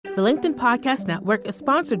The LinkedIn Podcast Network is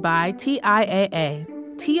sponsored by TIAA.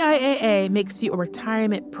 TIAA makes you a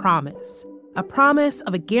retirement promise, a promise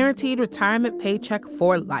of a guaranteed retirement paycheck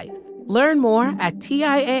for life. Learn more at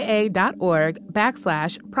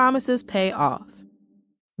TIAA.org/promisespayoff.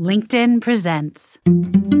 LinkedIn presents.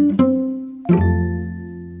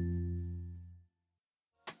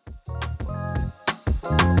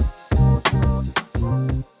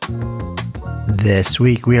 This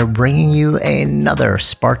week, we are bringing you another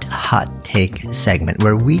Sparked Hot Take segment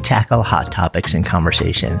where we tackle hot topics in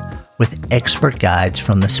conversation with expert guides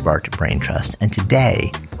from the Sparked Brain Trust. And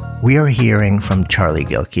today, we are hearing from Charlie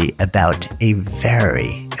Gilkey about a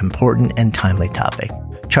very important and timely topic.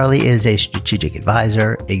 Charlie is a strategic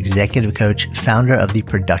advisor, executive coach, founder of the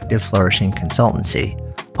Productive Flourishing Consultancy,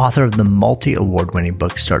 author of the multi-award-winning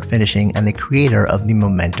book Start Finishing, and the creator of the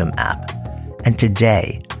Momentum app. And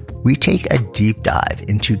today, we take a deep dive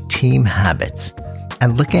into team habits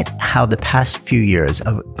and look at how the past few years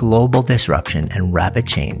of global disruption and rapid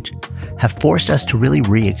change have forced us to really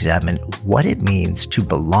re-examine what it means to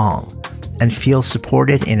belong and feel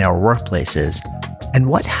supported in our workplaces, and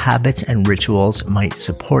what habits and rituals might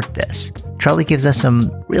support this. Charlie gives us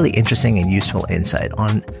some really interesting and useful insight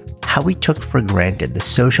on how we took for granted the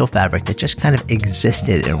social fabric that just kind of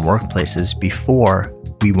existed in workplaces before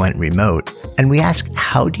we went remote. And we ask,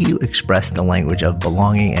 how do you express the language of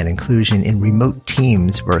belonging and inclusion in remote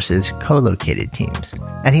teams versus co-located teams?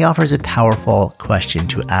 And he offers a powerful question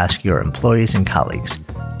to ask your employees and colleagues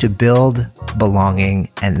to build belonging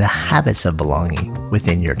and the habits of belonging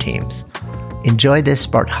within your teams. Enjoy this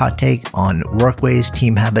Sparked Hot Take on workways,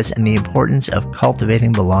 team habits, and the importance of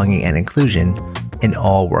cultivating belonging and inclusion in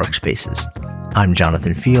all workspaces. I'm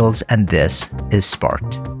Jonathan Fields, and this is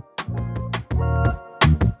Sparked.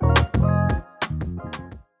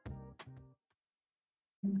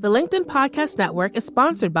 The LinkedIn Podcast Network is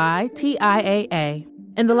sponsored by TIAA.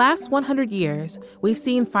 In the last 100 years, we've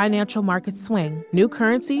seen financial markets swing, new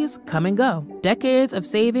currencies come and go, decades of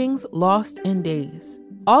savings lost in days,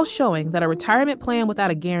 all showing that a retirement plan without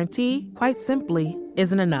a guarantee, quite simply,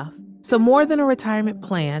 isn't enough. So more than a retirement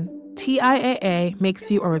plan, TIAA makes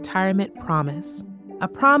you a retirement promise, a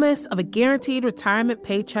promise of a guaranteed retirement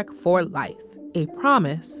paycheck for life, a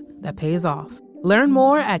promise that pays off. Learn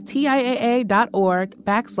more at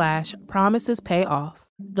TIAA.org/promisespayoff.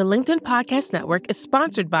 The LinkedIn Podcast Network is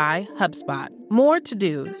sponsored by HubSpot. More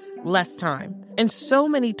to-dos, less time, and so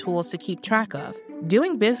many tools to keep track of.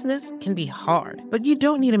 Doing business can be hard, but you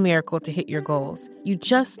don't need a miracle to hit your goals. You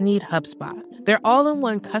just need HubSpot. Their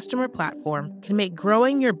all-in-one customer platform can make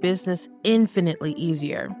growing your business infinitely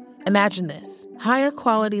easier. Imagine this: higher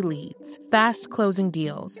quality leads, fast closing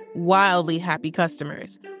deals, wildly happy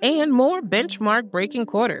customers, and more benchmark breaking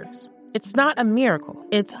quarters. It's not a miracle,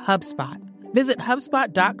 it's HubSpot. Visit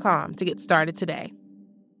HubSpot.com to get started today.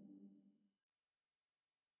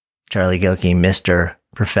 Charlie Gilkey, Mr.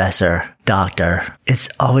 Professor, Doctor. It's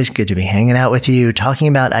always good to be hanging out with you, talking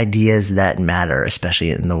about ideas that matter,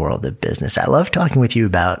 especially in the world of business. I love talking with you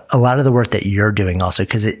about a lot of the work that you're doing also,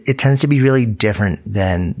 because it tends to be really different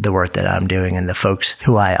than the work that I'm doing and the folks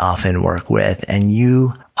who I often work with. And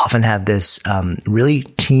you often have this really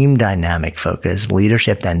team dynamic focus,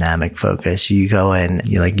 leadership dynamic focus. You go in,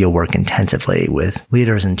 you'll work intensively with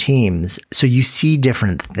leaders and teams. So you see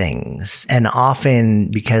different things. And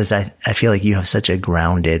often, because I feel like you have such a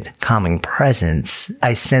grounded, calming presence,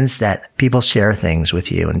 I sense that people share things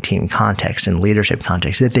with you in team context and leadership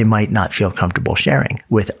context that they might not feel comfortable sharing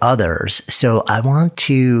with others. So I want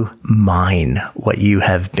to mine what you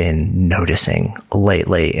have been noticing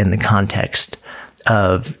lately in the context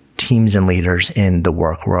of teams and leaders in the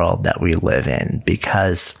work world that we live in,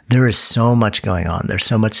 because there is so much going on. There's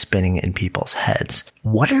so much spinning in people's heads.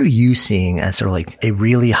 What are you seeing as sort of like a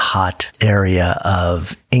really hot area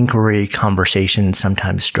of inquiry, conversation,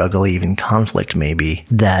 sometimes struggle, even conflict maybe,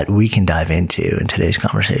 that we can dive into in today's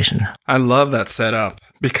conversation? I love that setup,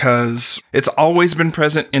 because it's always been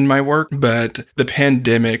present in my work, but the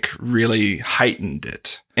pandemic really heightened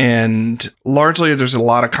it. And largely, there's a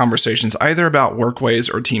lot of conversations either about workways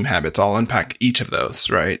or team habits. I'll unpack each of those,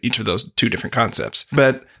 right? Each of those two different concepts.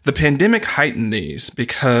 But the pandemic heightened these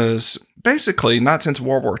because basically, not since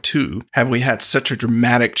World War II have we had such a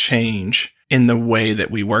dramatic change in the way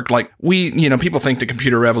that we work. Like people think the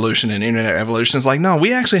computer revolution and internet revolution is like, no,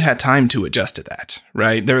 we actually had time to adjust to that,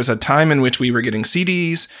 right? There was a time in which we were getting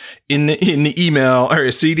CDs in the email, or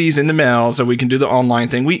CDs in the mail, so we can do the online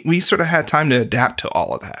thing. We sort of had time to adapt to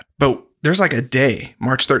all of that. But there's like a day,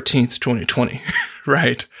 March 13th, 2020,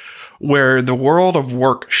 right, where the world of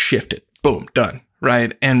work shifted. Boom, done,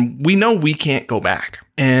 right? And we know we can't go back.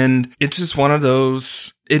 And it's just one of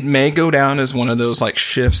those it may go down as one of those like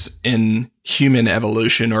shifts in human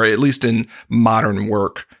evolution, or at least in modern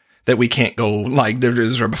work, that we can't go like there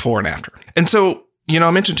is a before and after. And so, I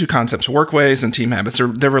mentioned two concepts, work ways and team habits.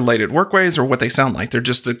 They're related. Work ways are what they sound like. They're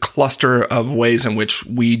just a cluster of ways in which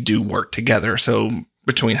we do work together. So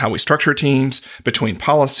between how we structure teams, between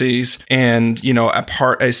policies, and,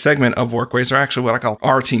 a segment of work ways are actually what I call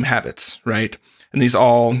our team habits, right? And these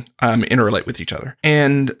all interrelate with each other.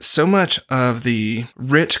 And so much of the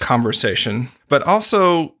rich conversation, but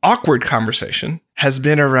also awkward conversation, has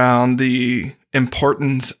been around the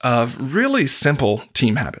importance of really simple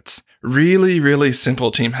team habits. Really, really simple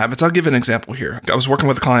team habits. I'll give an example here. I was working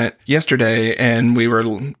with a client yesterday, and we were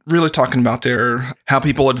really talking about how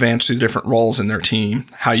people advance through different roles in their team,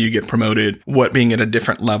 how you get promoted, what being at a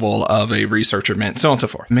different level of a researcher meant, so on and so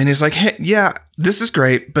forth. And he's like, hey, yeah, this is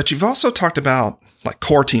great, but you've also talked about like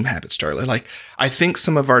core team habits, Charlie. Like, I think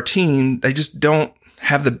some of our team, they just don't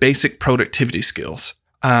have the basic productivity skills,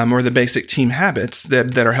 or the basic team habits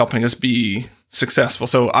that are helping us be successful.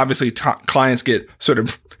 So obviously clients get sort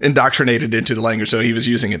of indoctrinated into the language, so he was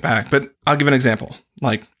using it back. But I'll give an example,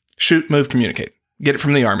 like shoot, move, communicate. Get it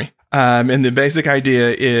from the Army. And the basic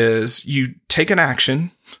idea is you take an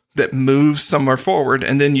action that moves somewhere forward,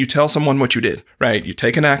 and then you tell someone what you did, right? You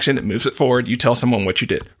take an action, it moves it forward, you tell someone what you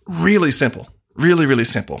did. Really simple. Really, really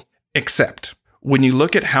simple. Except when you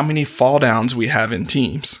look at how many fall downs we have in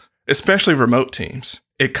teams, especially remote teams,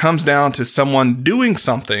 it comes down to someone doing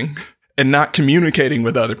something and not communicating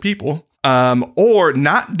with other people, or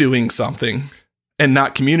not doing something and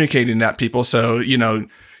not communicating to that people. So,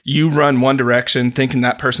 you run one direction thinking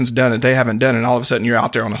that person's done it, they haven't done it, and all of a sudden you're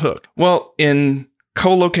out there on a hook. Well, in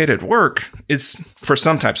co-located work, for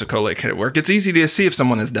some types of co-located work, it's easy to see if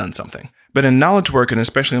someone has done something. But in knowledge work, and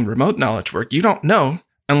especially in remote knowledge work, you don't know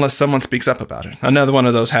unless someone speaks up about it. Another one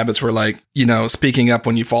of those habits were like, speaking up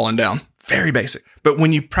when you've fallen down. Very basic. But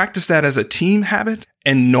when you practice that as a team habit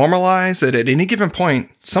and normalize that at any given point,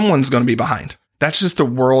 someone's going to be behind. That's just the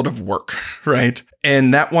world of work, right?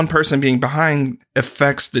 And that one person being behind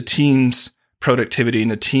affects the team's productivity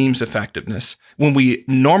and the team's effectiveness. When we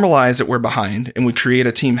normalize that we're behind and we create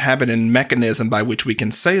a team habit and mechanism by which we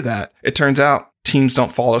can say that, it turns out teams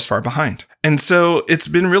don't fall as far behind. And so it's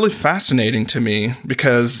been really fascinating to me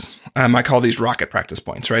because I call these rocket practice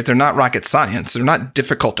points, right? They're not rocket science. They're not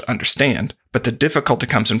difficult to understand, but the difficulty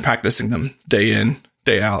comes in practicing them day in,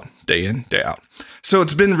 day out, day in, day out. So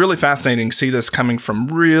it's been really fascinating to see this coming from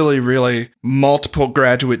really, really multiple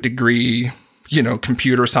graduate degree,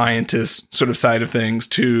 computer scientist sort of side of things,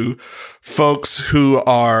 to folks who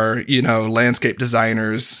are, landscape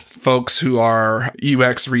designers, folks who are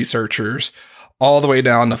UX researchers, all the way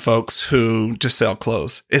down to folks who just sell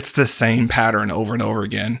clothes. It's the same pattern over and over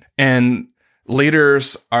again. And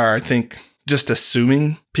leaders are, I think, just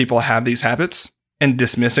assuming people have these habits and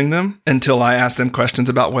dismissing them until I ask them questions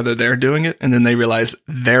about whether they're doing it. And then they realize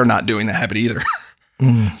they're not doing the habit either.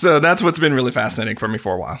 So that's what's been really fascinating for me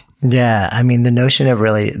for a while. Yeah. I mean, the notion of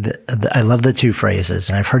really, I love the two phrases,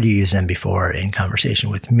 and I've heard you use them before in conversation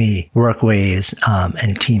with me, work ways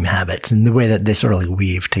and team habits, and the way that they sort of like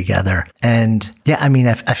weave together. And yeah, I mean,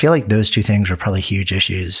 I feel like those two things were probably huge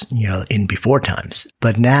issues, in before times.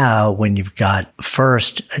 But now when you've got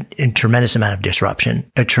first a tremendous amount of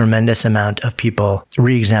disruption, a tremendous amount of people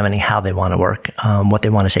re-examining how they want to work, what they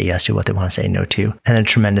want to say yes to, what they want to say no to, and a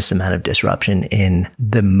tremendous amount of disruption in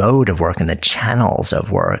the mode of work and the channels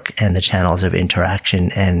of work and the channels of interaction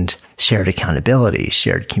and shared accountability,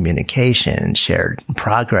 shared communication, shared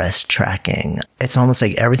progress tracking. It's almost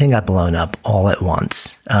like everything got blown up all at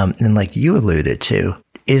once. And like you alluded to,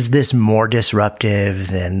 is this more disruptive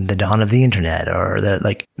than the dawn of the internet, or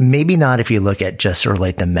maybe not if you look at just sort of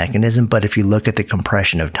like the mechanism, but if you look at the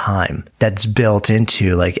compression of time that's built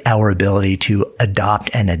into like our ability to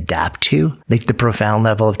adopt and adapt to like the profound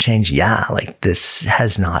level of change. Yeah. Like this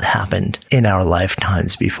has not happened in our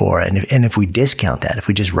lifetimes before. And if we discount that, if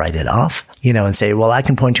we just write it off, and say, well, I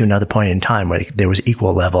can point to another point in time where there was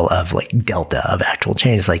equal level of like delta of actual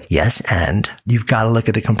change. It's like, yes. And you've got to look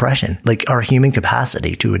at the compression, like our human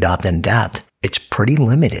capacity to adopt and adapt. It's pretty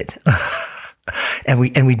limited. And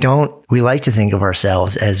we like to think of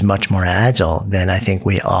ourselves as much more agile than I think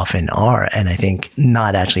we often are. And I think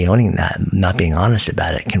not actually owning that, not being honest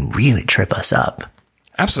about it, can really trip us up.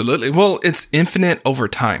 Absolutely. Well, it's infinite over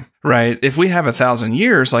time, right? If we have 1,000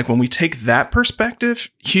 years, like when we take that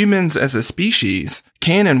perspective, humans as a species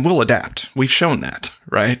can and will adapt. We've shown that,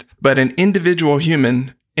 right? But an individual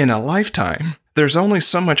human in a lifetime, there's only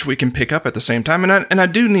so much we can pick up at the same time. And I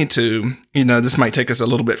do need to, this might take us a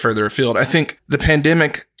little bit further afield. I think the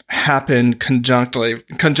pandemic happened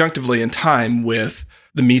conjunctively in time with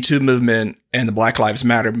the Me Too movement and the Black Lives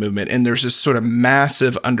Matter movement. And there's this sort of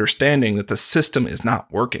massive understanding that the system is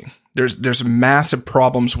not working. There's massive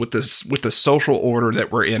problems with the social order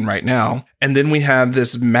that we're in right now. And then we have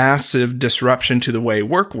this massive disruption to the way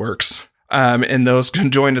work works. And those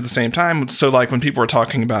conjoined at the same time. So like when people were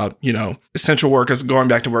talking about, essential workers going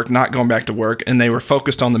back to work, not going back to work, and they were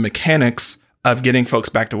focused on the mechanics of getting folks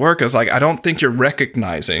back to work, I was like, I don't think you're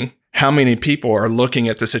recognizing how many people are looking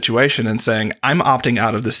at the situation and saying, I'm opting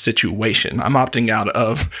out of this situation. I'm opting out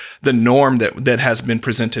of the norm that has been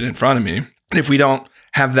presented in front of me. And if we don't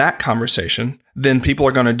have that conversation, then people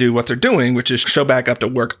are going to do what they're doing, which is show back up to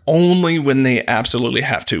work only when they absolutely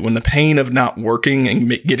have to, when the pain of not working and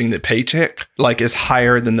getting the paycheck is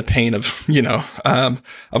higher than the pain of,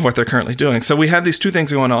 of what they're currently doing. So we have these two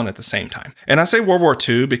things going on at the same time. And I say World War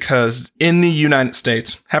II because in the United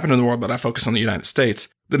States, happened in the world, but I focus on the United States,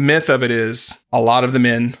 the myth of it is a lot of the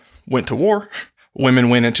men went to war. Women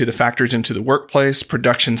went into the factories, into the workplace.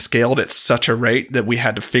 Production scaled at such a rate that we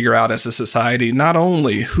had to figure out as a society not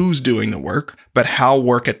only who's doing the work, but how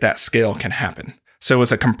work at that scale can happen. So it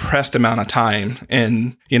was a compressed amount of time.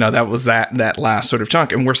 And, that was that last sort of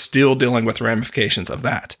chunk. And we're still dealing with ramifications of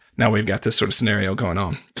that. Now we've got this sort of scenario going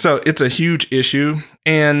on. So it's a huge issue.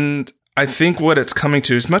 And I think what it's coming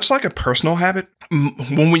to is much like a personal habit.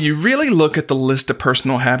 When you really look at the list of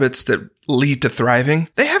personal habits that lead to thriving,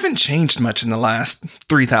 they haven't changed much in the last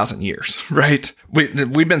 3,000 years, right?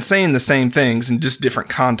 We've been saying the same things in just different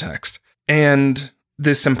context. And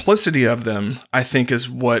the simplicity of them, I think, is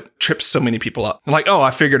what trips so many people up. Like, oh,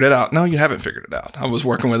 I figured it out. No, you haven't figured it out. I was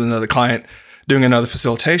working with another client doing another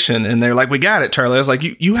facilitation, and they're like, we got it, Charlie. I was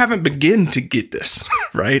like, you haven't begun to get this,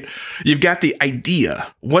 right? You've got the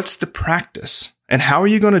idea. What's the practice? And how are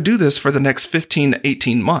you going to do this for the next 15 to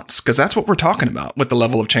 18 months? Because that's what we're talking about with the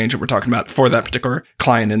level of change that we're talking about for that particular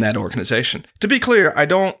client in that organization. To be clear,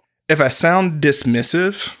 if I sound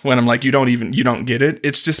dismissive when I'm like, you don't get it,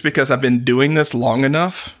 it's just because I've been doing this long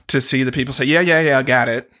enough to see the people say, yeah, I got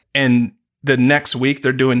it. And the next week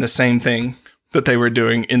they're doing the same thing that they were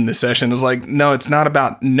doing in the session. It was like, no, it's not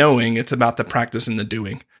about knowing, it's about the practice and the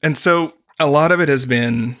doing. And so a lot of it has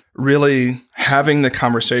been really having the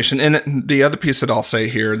conversation. And the other piece that I'll say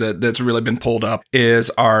here that's really been pulled up is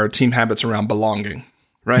our team habits around belonging,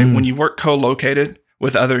 right? When you work co-located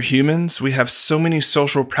with other humans, we have so many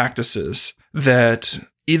social practices that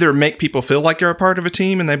either make people feel like you're a part of a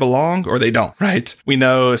team and they belong, or they don't, right? We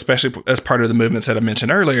know, especially as part of the movements that I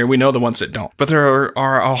mentioned earlier, we know the ones that don't. But there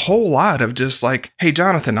are a whole lot of just like, hey,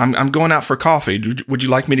 Jonathan, I'm going out for coffee. Would you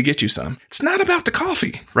like me to get you some? It's not about the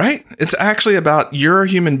coffee, right? It's actually about you're a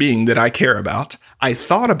human being that I care about. I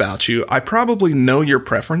thought about you. I probably know your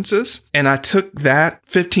preferences. And I took that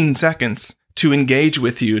 15 seconds to engage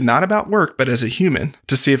with you, not about work, but as a human,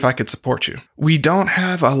 to see if I could support you. We don't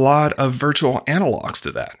have a lot of virtual analogs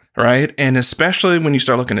to that, right? And especially when you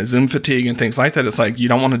start looking at Zoom fatigue and things like that, it's like you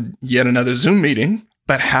don't want yet another Zoom meeting.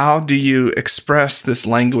 But how do you express this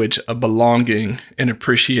language of belonging and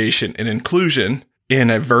appreciation and inclusion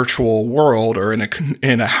in a virtual world or in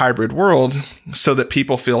a hybrid world so that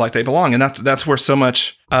people feel like they belong? And that's where so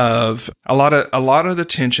much of a lot of the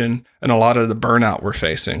tension and a lot of the burnout we're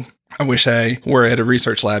facing. I wish I were at a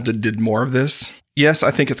research lab that did more of this. Yes,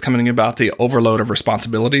 I think it's coming about the overload of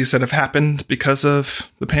responsibilities that have happened because of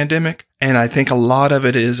the pandemic. And I think a lot of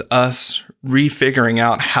it is us refiguring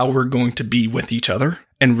out how we're going to be with each other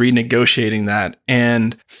and renegotiating that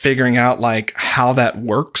and figuring out like how that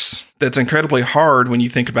works. That's incredibly hard when you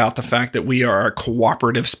think about the fact that we are a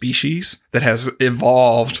cooperative species that has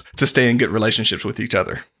evolved to stay in good relationships with each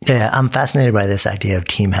other. Yeah, I'm fascinated by this idea of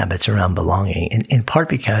team habits around belonging, in part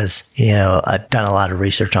because, I've done a lot of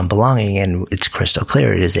research on belonging and it's crystal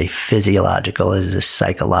clear. It is a physiological, it is a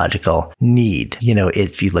psychological need.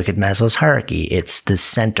 If you look at Maslow's hierarchy, it's the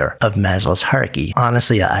center of Maslow's hierarchy.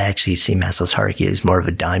 Honestly, I actually see Maslow's hierarchy as more of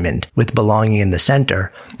a diamond with belonging in the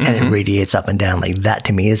center, and it radiates up and down. Like that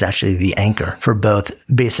to me is actually the anchor for both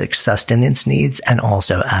basic sustenance needs and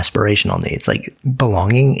also aspirational needs. Like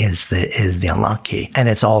belonging is the unlock key. And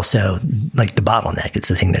it's also like the bottleneck. It's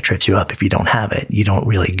the thing that trips you up. If you don't have it, you don't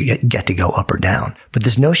really get to go up or down. But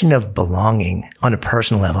this notion of belonging on a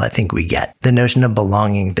personal level, I think we get. The notion of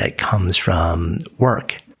belonging that comes from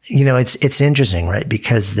work. It's interesting, right?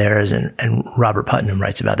 Because and Robert Putnam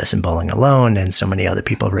writes about this in Bowling Alone, and so many other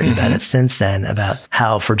people have written about it since then, about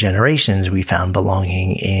how for generations we found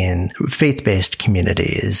belonging in faith-based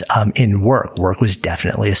communities, in work. Work was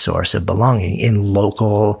definitely a source of belonging in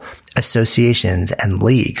local associations and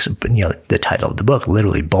leagues, the title of the book,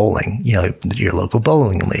 literally bowling, your local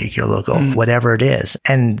bowling league, your local, whatever it is.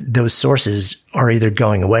 And those sources are either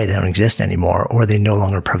going away, they don't exist anymore, or they no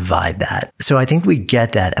longer provide that. So I think we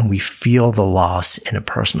get that and we feel the loss in a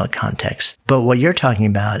personal context. But what you're talking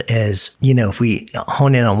about is, if we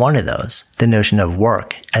hone in on one of those, the notion of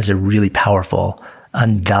work as a really powerful,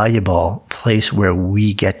 invaluable place where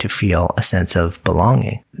we get to feel a sense of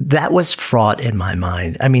belonging. That was fraught in my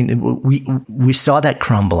mind. I mean, we saw that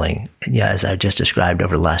crumbling, as I just described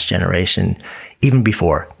over the last generation, even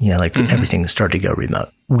before, everything started to go remote.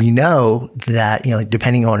 We know that,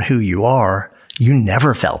 depending on who you are, you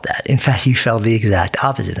never felt that. In fact, you felt the exact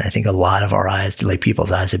opposite. And I think a lot of our eyes,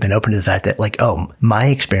 people's eyes have been open to the fact that my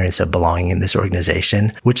experience of belonging in this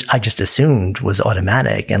organization, which I just assumed was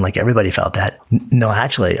automatic and everybody felt that. No,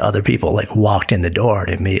 actually other people walked in the door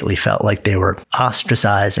and immediately felt like they were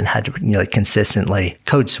ostracized and had to consistently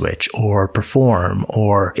code switch or perform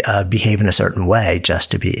or behave in a certain way just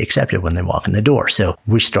to be accepted when they walk in the door. So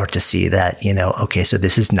we start to see that, okay, so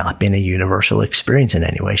this has not been a universal experience in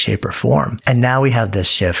any way, shape or form. And now we have this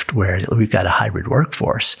shift where we've got a hybrid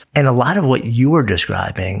workforce. And a lot of what you were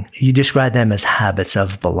describing, you describe them as habits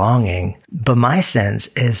of belonging. But my sense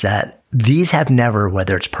is that these have never,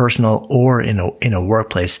 whether it's personal or in a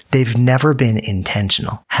workplace, they've never been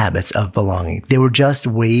intentional habits of belonging. They were just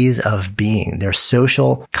ways of being. They're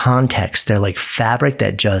social context. They're like fabric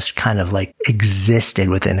that just kind of existed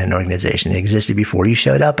within an organization. It existed before you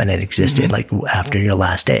showed up and it existed after your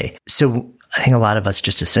last day. So I think a lot of us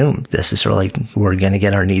just assume this is sort of we're going to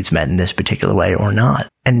get our needs met in this particular way or not.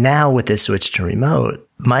 And now with this switch to remote,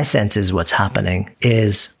 my sense is what's happening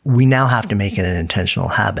is we now have to make it an intentional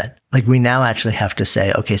habit. We now actually have to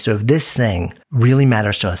say, okay, so if this thing really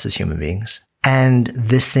matters to us as human beings, and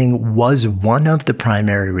this thing was one of the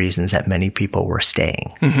primary reasons that many people were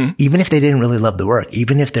staying, even if they didn't really love the work,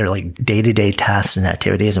 even if their day-to-day tasks and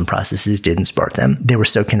activities and processes didn't spark them, they were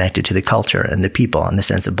so connected to the culture and the people and the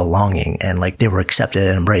sense of belonging and they were accepted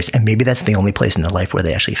and embraced. And maybe that's the only place in their life where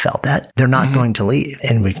they actually felt that. They're not going to leave.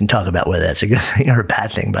 And we can talk about whether that's a good thing or a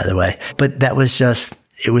bad thing, by the way. But that was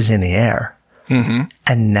it was in the air.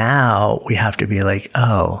 And now we have to be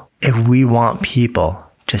if we want people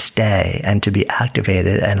to stay and to be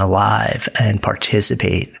activated and alive and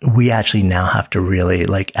participate, we actually now have to really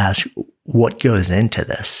ask what goes into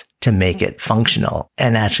this to make it functional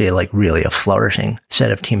and actually really a flourishing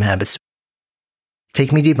set of team habits.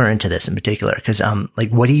 Take me deeper into this in particular, because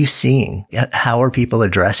what are you seeing? How are people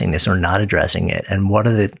addressing this or not addressing it? And what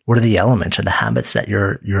are the elements or the habits that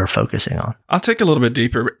you're focusing on? I'll take a little bit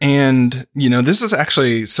deeper. And this is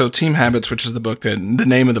actually Team Habits, which is the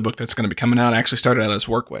name of the book that's going to be coming out, actually started out as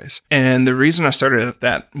Workways. And the reason I started at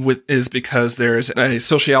that is because there's a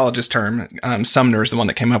sociologist term, Sumner is the one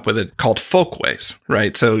that came up with it, called folkways,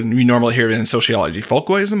 right? So we normally hear it in sociology,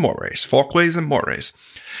 folkways and mores.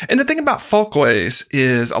 And the thing about folkways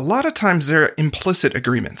is a lot of times they're implicit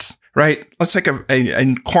agreements, right? Let's take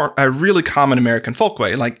a really common American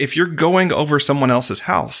folkway. If you're going over someone else's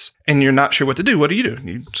house and you're not sure what to do, what do?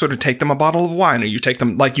 You sort of take them a bottle of wine, or you take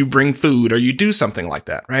them, you bring food, or you do something like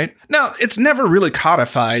that, right? Now, it's never really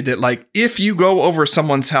codified that if you go over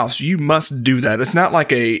someone's house, you must do that. It's not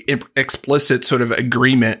like a explicit sort of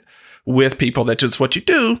agreement with people that it's what you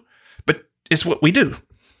do, but it's what we do.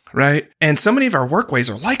 Right. And so many of our workways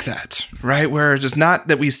are like that, right? Where it's just not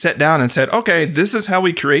that we sat down and said, okay, this is how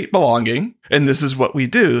we create belonging and this is what we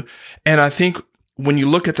do. And I think when you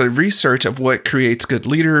look at the research of what creates good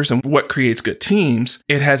leaders and what creates good teams,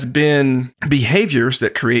 it has been behaviors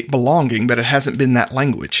that create belonging, but it hasn't been that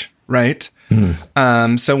language, right?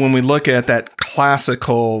 So when we look at that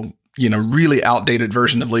classical really outdated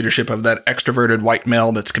version of leadership of that extroverted white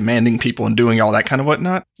male that's commanding people and doing all that kind of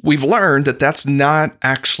whatnot, we've learned that that's not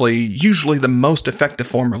actually usually the most effective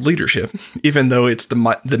form of leadership, even though it's the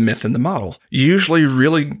myth and the model. Usually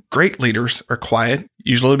really great leaders are quiet,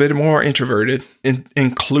 usually a bit more introverted,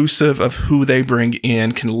 inclusive of who they bring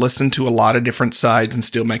in, can listen to a lot of different sides and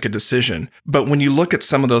still make a decision. But when you look at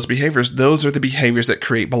some of those behaviors, those are the behaviors that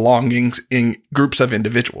create belongings in groups of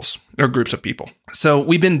individuals or groups of people. So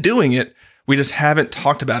we've been doing it. We just haven't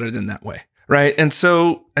talked about it in that way. Right. And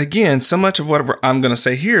so, again, so much of what I'm going to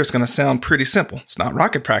say here is going to sound pretty simple. It's not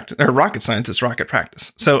rocket science, it's rocket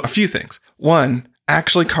practice. So a few things. One,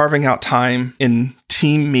 actually carving out time in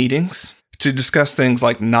team meetings to discuss things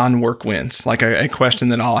like non-work wins. A question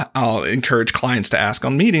that I'll encourage clients to ask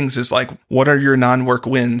on meetings is what are your non-work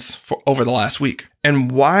wins for over the last week?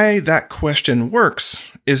 And why that question works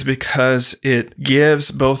is because it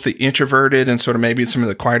gives both the introverted and sort of maybe some of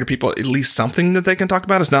the quieter people at least something that they can talk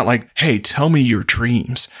about. It's not like, hey, tell me your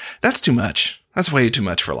dreams. That's too much. That's way too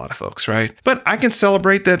much for a lot of folks, right? But I can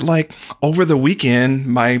celebrate that, like, over the weekend,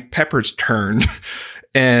 my peppers turned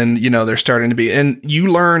and, they're starting to be, and you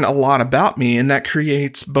learn a lot about me, and that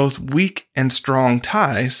creates both weak and strong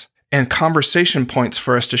ties and conversation points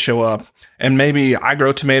for us to show up. And maybe I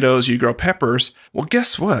grow tomatoes, you grow peppers. Well,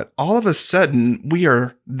 guess what? All of a sudden, we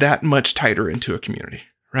are that much tighter into a community,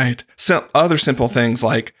 right? So other simple things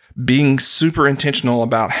like being super intentional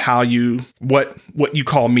about how what you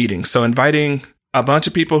call meetings. So inviting a bunch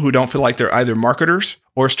of people who don't feel like they're either marketers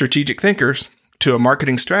or strategic thinkers to a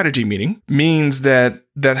marketing strategy meeting means that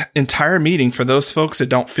entire meeting, for those folks that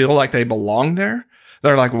don't feel like they belong there,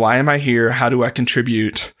 they're like, why am I here? How do I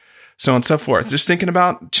contribute? So on and so forth. Just thinking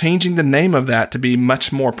about changing the name of that to be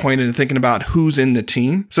much more pointed and thinking about who's in the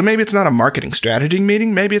team. So maybe it's not a marketing strategy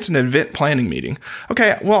meeting. Maybe it's an event planning meeting.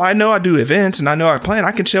 Okay, well, I know I do events and I know I plan.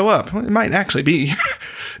 I can show up. Well, it might actually be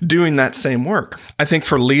doing that same work. I think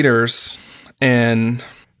for leaders, and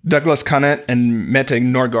Douglas Conant and Mette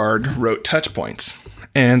Nørgaard wrote Touch Points.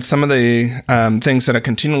 And some of the things that I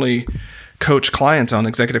continually coach clients on,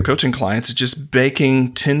 executive coaching clients, is just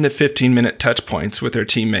baking 10 to 15 minute touch points with their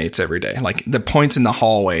teammates every day. Like the points in the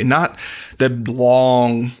hallway, not the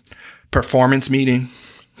long performance meeting,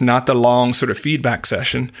 not the long sort of feedback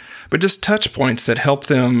session, but just touch points that help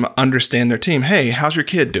them understand their team. Hey, how's your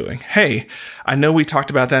kid doing? Hey, I know we talked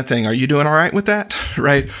about that thing. Are you doing all right with that?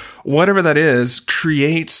 Right? Whatever that is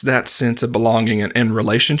creates that sense of belonging and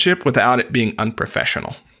relationship without it being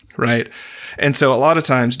unprofessional. Right? And so a lot of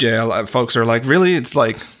times, Jay, folks are like, really? It's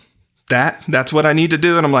like that's what I need to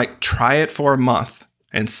do. And I'm like, try it for a month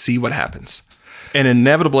and see what happens. And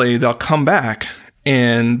inevitably they'll come back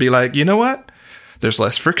and be like, you know what? There's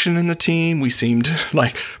less friction in the team. We seemed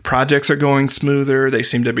like projects are going smoother. They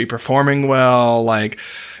seem to be performing well. Like,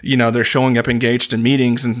 they're showing up engaged in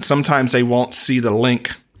meetings, and sometimes they won't see the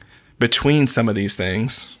link between some of these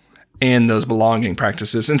things and those belonging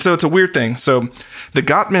practices. And so it's a weird thing. So the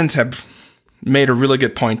Gottmans have made a really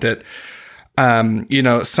good point that,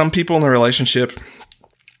 some people in a relationship,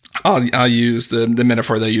 I'll use the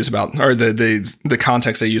metaphor they use about, or the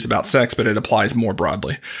context they use about sex, but it applies more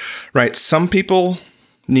broadly, right? Some people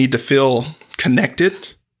need to feel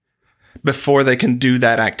connected before they can do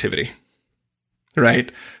that activity,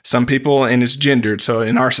 right? Some people, and it's gendered. So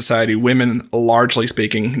in our society, women, largely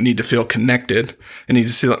speaking, need to feel connected and need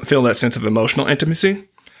to feel that sense of emotional intimacy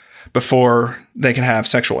before they can have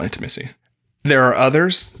sexual intimacy. There are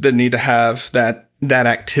others that need to have that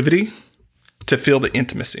activity to feel the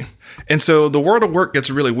intimacy. And so the world of work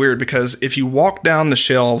gets really weird, because if you walk down the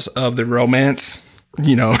shelves of the romance,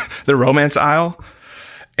 the romance aisle,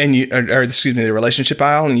 and the relationship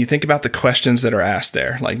aisle, and you think about the questions that are asked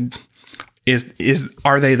there, like,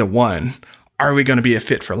 are they the one? Are we going to be a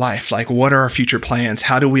fit for life? Like, what are our future plans?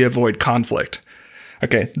 How do we avoid conflict?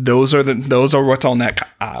 Okay, those are what's on that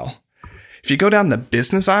aisle. If you go down the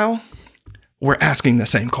business aisle, we're asking the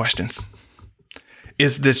same questions.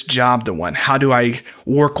 Is this job the one? How do I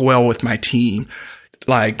work well with my team?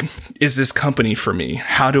 Like, is this company for me?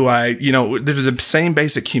 How do I, they're the same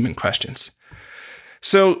basic human questions.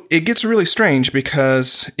 So it gets really strange,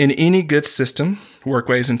 because in any good system,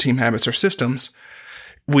 workways and team habits are systems,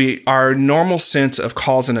 our normal sense of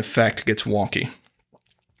cause and effect gets wonky.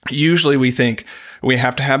 Usually we think we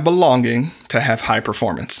have to have belonging to have high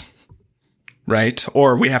performance, right?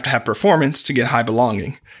 Or we have to have performance to get high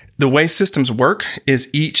belonging. The way systems work is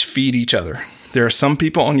each feed each other. There are some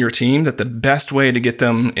people on your team that the best way to get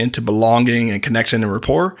them into belonging and connection and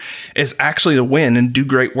rapport is actually to win and do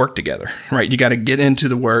great work together, right? You got to get into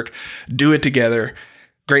the work, do it together.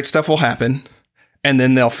 Great stuff will happen. And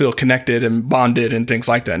then they'll feel connected and bonded and things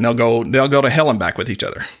like that. And they'll go to hell and back with each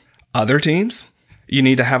other. Other teams, you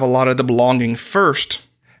need to have a lot of the belonging first,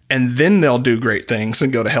 and then they'll do great things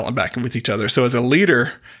and go to hell and back with each other. So as a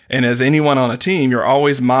leader and as anyone on a team, you're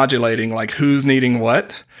always modulating like who's needing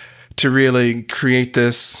what to really create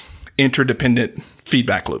this interdependent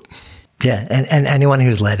feedback loop. Yeah. And anyone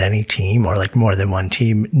who's led any team or like more than one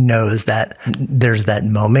team knows that there's that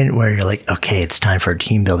moment where you're like, okay, it's time for a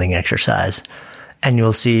team building exercise. And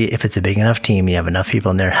you'll see if it's a big enough team, you have enough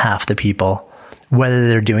people in there, half the people, whether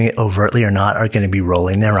they're doing it overtly or not, are going to be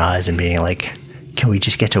rolling their eyes and being like, can we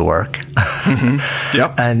just get to work? Mm-hmm.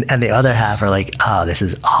 Yep. And the other half are like, oh, this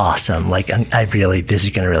is awesome. Like, this is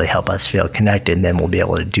going to really help us feel connected, and then we'll be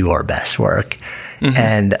able to do our best work. Mm-hmm.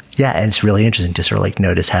 And yeah, and it's really interesting to sort of like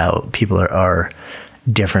notice how people are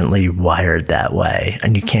differently wired that way.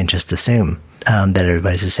 And you can't just assume that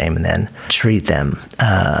everybody's the same and then treat them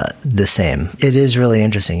the same. It is really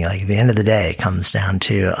interesting. Like at the end of the day, it comes down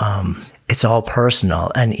to it's all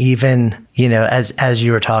personal. And even, as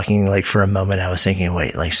you were talking, like for a moment, I was thinking,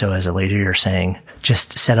 wait, like, so as a leader, you're saying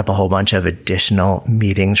just set up a whole bunch of additional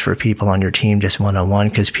meetings for people on your team, just one-on-one,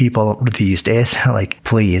 because people these days are like,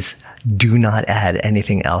 please do not add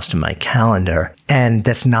anything else to my calendar. And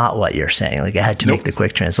that's not what you're saying. Like I had to make the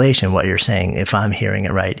quick translation. What you're saying, if I'm hearing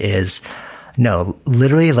it right, is no,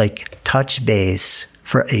 literally like touch base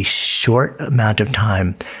for a short amount of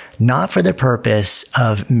time, not for the purpose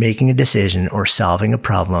of making a decision or solving a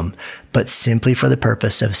problem, but simply for the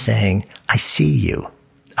purpose of saying, I see you.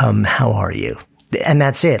 How are you? And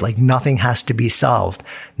that's it. Like nothing has to be solved.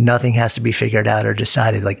 Nothing has to be figured out or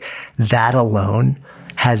decided. Like that alone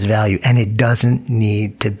has value, and it doesn't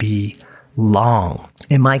need to be long.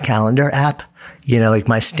 In my calendar app, like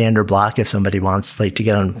my standard block, if somebody wants like to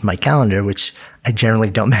get on my calendar, which I generally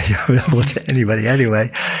don't make available to anybody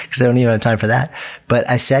anyway, because I don't even have time for that. But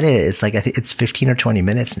I set it, it's like, I think it's 15 or 20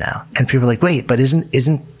 minutes now. And people are like, wait, but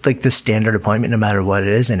isn't like the standard appointment, no matter what it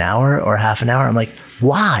is, an hour or half an hour? I'm like,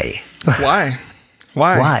 why?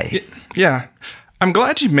 Why? Yeah. I'm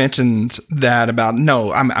glad you mentioned that about,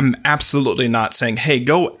 no, I'm absolutely not saying, hey,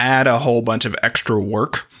 go add a whole bunch of extra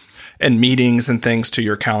work and meetings and things to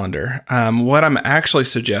your calendar. What I'm actually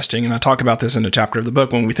suggesting, and I talk about this in a chapter of the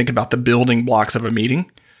book when we think about the building blocks of a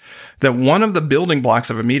meeting, that one of the building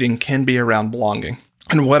blocks of a meeting can be around belonging.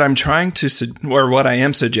 And what I'm what I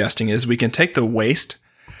am suggesting is we can take the waste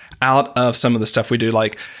out of some of the stuff we do.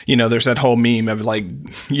 Like, there's that whole meme of like,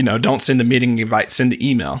 don't send the meeting invite, send the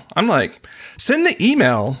email. I'm like, send the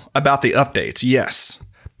email about the updates. Yes.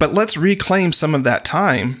 But let's reclaim some of that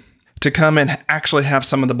time to come and actually have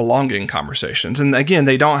some of the belonging conversations. And again,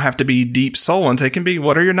 they don't have to be deep soul ones. They can be,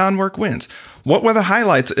 what are your non-work wins? What were the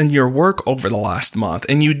highlights in your work over the last month?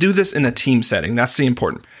 And you do this in a team setting. That's the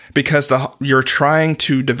important, because you're trying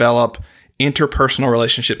to develop interpersonal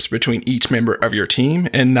relationships between each member of your team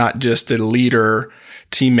and not just the leader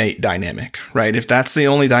teammate dynamic, right? If that's the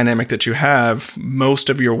only dynamic that you have, most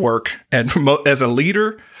of your work as a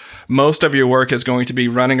leader, most of your work is going to be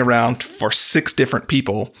running around for 6 different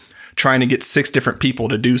people, trying to get 6 different people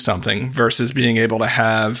to do something versus being able to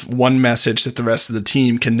have one message that the rest of the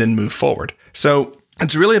team can then move forward. So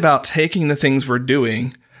it's really about taking the things we're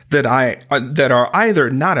doing that are either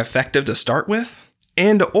not effective to start with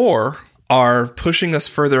and or are pushing us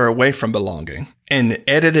further away from belonging, and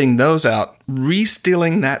editing those out,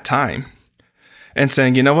 re-stealing that time and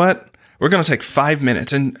saying, you know what, we're going to take 5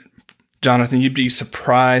 minutes. And Jonathan, you'd be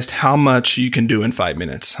surprised how much you can do in 5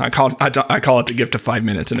 minutes. I call it the gift of 5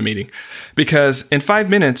 minutes in a meeting, because in 5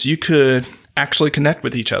 minutes, you could actually connect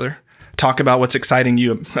with each other, talk about what's exciting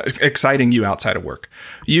you outside of work.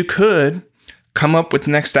 You could come up with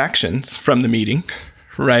next actions from the meeting,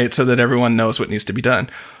 right? So that everyone knows what needs to be done.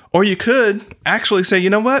 Or you could actually say, you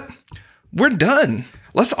know what? We're done.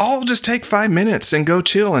 Let's all just take 5 minutes and go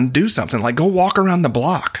chill and do something. Like go walk around the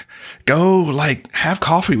block. Go like have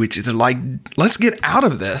coffee with you. Like, let's get out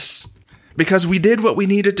of this because we did what we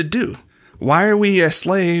needed to do. Why are we a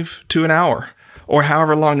slave to an hour or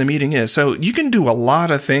however long the meeting is? So you can do a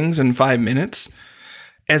lot of things in 5 minutes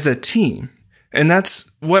as a team. And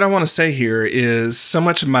that's what I want to say here is so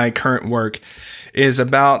much of my current work is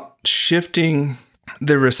about shifting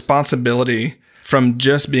the responsibility from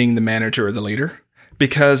just being the manager or the leader.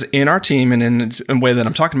 Because in our team and in a way that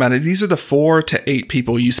I'm talking about it, these are the 4 to 8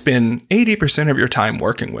 people you spend 80% of your time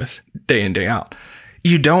working with day in, day out.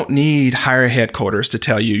 You don't need higher headquarters to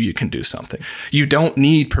tell you can do something. You don't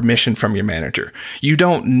need permission from your manager. You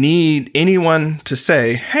don't need anyone to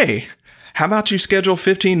say, hey, how about you schedule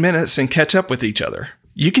 15 minutes and catch up with each other?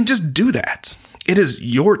 You can just do that. It is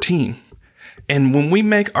your team. And when we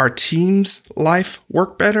make our team's life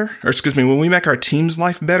work better, when we make our team's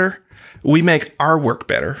life better, we make our work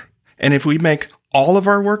better. And if we make all of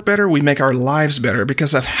our work better, we make our lives better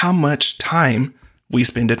because of how much time we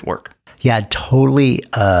spend at work. Yeah, I totally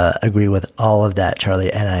agree with all of that,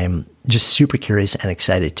 Charlie. And I'm just super curious and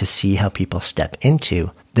excited to see how people step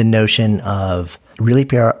into the notion of really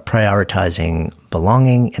prioritizing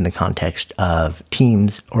belonging in the context of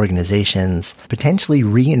teams, organizations, potentially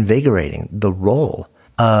reinvigorating the role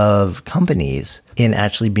of companies in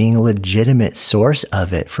actually being a legitimate source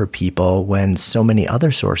of it for people when so many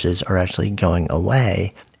other sources are actually going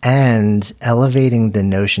away, and elevating the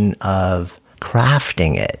notion of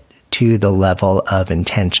crafting it to the level of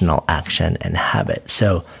intentional action and habit.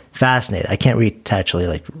 So fascinating. I can't wait to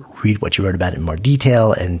actually read what you wrote about in more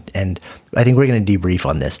detail. And I think we're going to debrief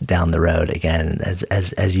on this down the road again,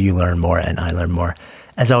 as you learn more and I learn more.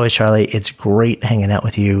 As always, Charlie, it's great hanging out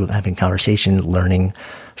with you, having conversation, learning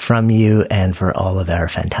from you, and for all of our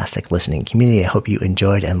fantastic listening community. I hope you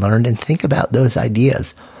enjoyed and learned, and think about those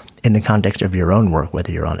ideas in the context of your own work,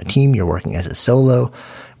 whether you're on a team, you're working as a solo,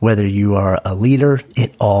 whether you are a leader,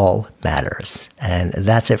 it all matters. And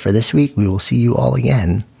that's it for this week. We will see you all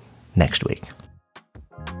again next week.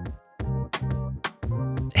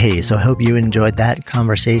 Hey, so I hope you enjoyed that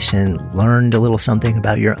conversation, learned a little something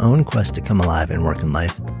about your own quest to come alive in work and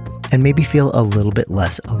life, and maybe feel a little bit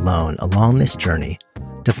less alone along this journey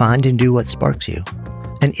to find and do what sparks you.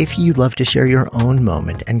 And if you'd love to share your own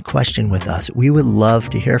moment and question with us, we would love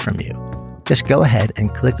to hear from you. Just go ahead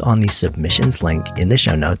and click on the submissions link in the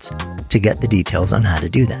show notes to get the details on how to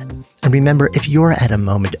do that. And remember, if you're at a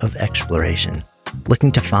moment of exploration,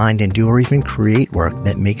 looking to find and do or even create work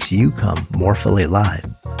that makes you come more fully alive,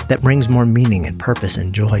 that brings more meaning and purpose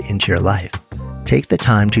and joy into your life, take the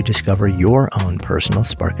time to discover your own personal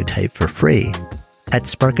Sparketype for free at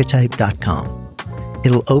Sparketype.com.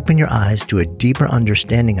 It'll open your eyes to a deeper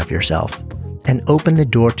understanding of yourself and open the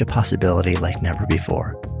door to possibility like never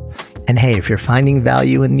before. And hey, if you're finding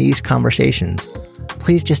value in these conversations,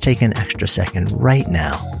 please just take an extra second right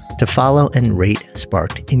now to follow and rate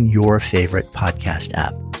Sparked in your favorite podcast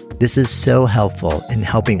app. This is so helpful in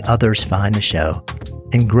helping others find the show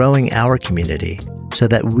and growing our community so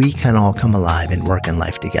that we can all come alive in work and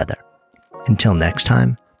life together. Until next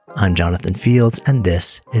time, I'm Jonathan Fields, and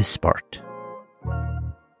this is Sparked.